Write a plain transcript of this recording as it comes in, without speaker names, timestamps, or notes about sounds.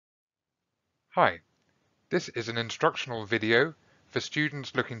Hi, this is an instructional video for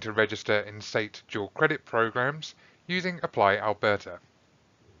students looking to register in SAIT Dual-Credit programs using ApplyAberta.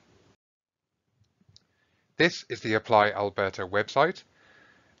 This is the ApplyAberta website.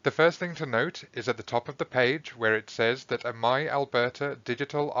 The first thing to note is at the top of the page where it says that a MyAlberta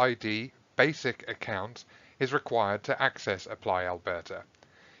Digital ID basic account is required to access ApplyAberta.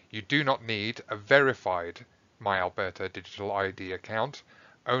 You do not need a verified MyAlberta Digital ID account,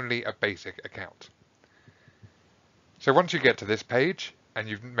 only a basic account. So once you get to this page, and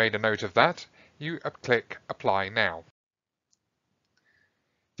you've made a note of that, you click Apply Now.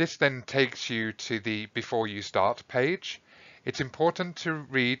 This then takes you to the Before You Start page. It's important to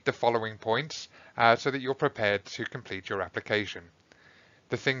read the following points so that you're prepared to complete your application.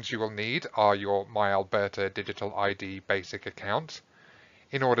 The things you will need are your MyAlberta Digital ID basic account.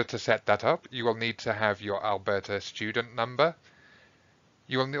 In order to set that up, you will need to have your Alberta student number.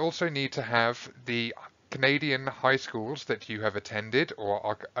 You will also need to have the Canadian high schools that you have attended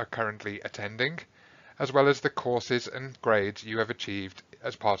or are currently attending, as well as the courses and grades you have achieved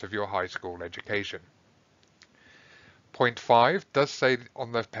as part of your high school education. Point 5 does say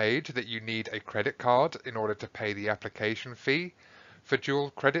on the page that you need a credit card in order to pay the application fee. For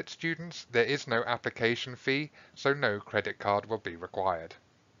dual credit students, there is no application fee, so no credit card will be required.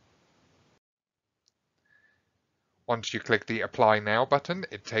 Once you click the Apply Now button,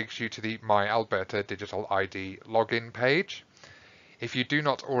 it takes you to the MyAlberta Digital ID login page. If you do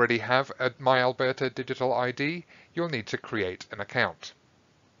not already have a MyAlberta Digital ID, you'll need to create an account.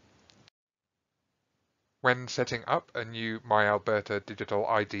 When setting up a new MyAlberta Digital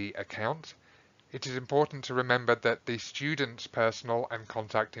ID account, it is important to remember that the student's personal and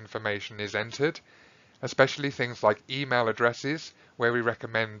contact information is entered, especially things like email addresses, where we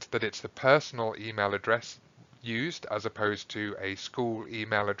recommend that it's the personal email address used as opposed to a school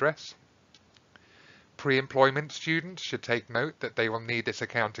email address. Pre-employment students should take note that they will need this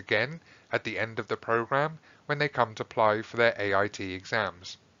account again at the end of the program when they come to apply for their AIT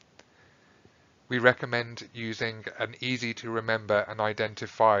exams. We recommend using an easy to remember and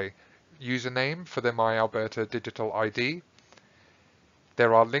identify username for the MyAlberta Digital ID.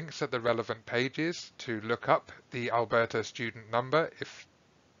 There are links at the relevant pages to look up the Alberta student number if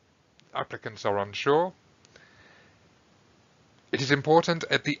applicants are unsure. It is important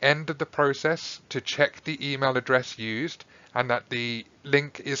at the end of the process to check the email address used and that the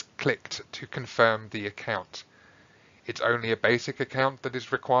link is clicked to confirm the account. It's only a basic account that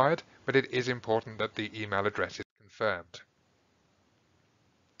is required, but it is important that the email address is confirmed.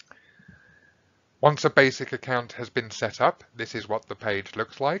 Once a basic account has been set up, this is what the page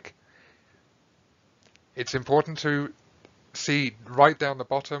looks like. It's important to see right down the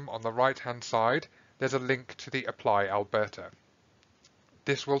bottom on the right-hand side, there's a link to the ApplyAberta.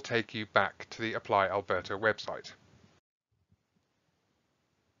 This will take you back to the ApplyAberta website.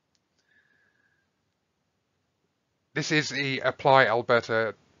 This is the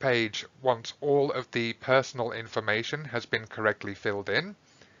ApplyAberta page once all of the personal information has been correctly filled in.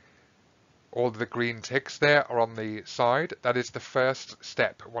 All the green ticks there are on the side. That is the first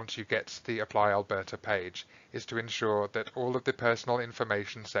step once you get to the ApplyAberta page, is to ensure that all of the personal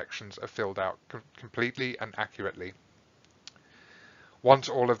information sections are filled out completely and accurately. Once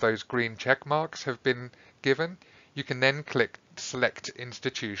all of those green check marks have been given, you can then click Select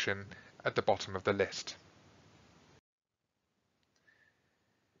Institution at the bottom of the list.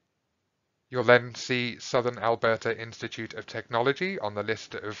 You'll then see Southern Alberta Institute of Technology on the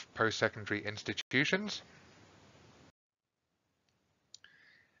list of post-secondary institutions.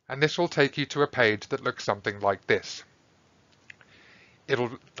 And this will take you to a page that looks something like this.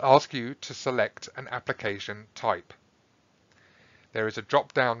 It'll ask you to select an application type. There is a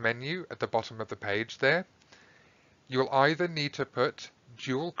drop-down menu at the bottom of the page there. You'll either need to put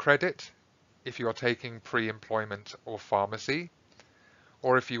dual credit if you are taking pre-employment or pharmacy,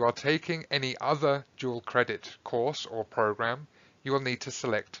 or if you are taking any other dual credit course or program, you will need to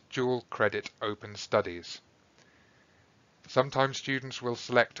select dual credit open studies. Sometimes students will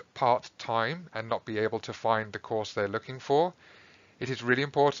select part-time and not be able to find the course they're looking for. It is really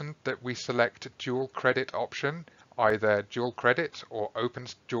important that we select dual credit option, either dual credit or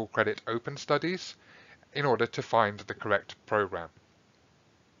dual credit open studies, in order to find the correct program.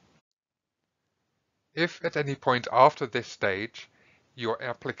 If at any point after this stage your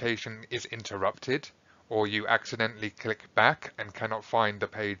application is interrupted, or you accidentally click back and cannot find the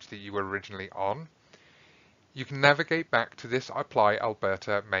page that you were originally on, you can navigate back to this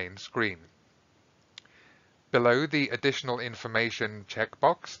ApplyAberta main screen. Below the additional information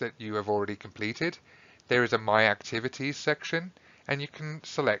checkbox that you have already completed, there is a My Activities section. and you can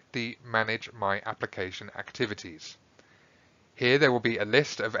select the Manage My Application Activities. Here there will be a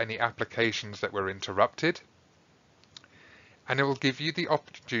list of any applications that were interrupted, and it will give you the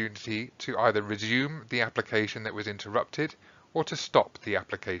opportunity to either resume the application that was interrupted or to stop the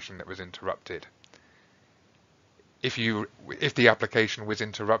application that was interrupted. If the application was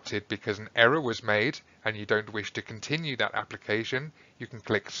interrupted because an error was made and you don't wish to continue that application, you can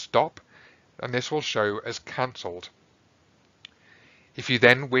click Stop, and this will show as cancelled. If you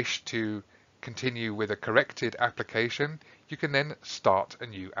then wish to continue with a corrected application, you can then start a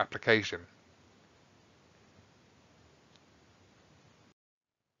new application.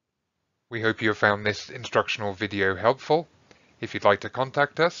 We hope you have found this instructional video helpful. If you'd like to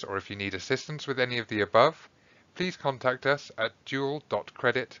contact us, or if you need assistance with any of the above, please contact us at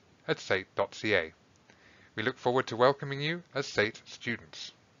dual.credit@sait.ca. We look forward to welcoming you as SAIT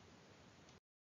students.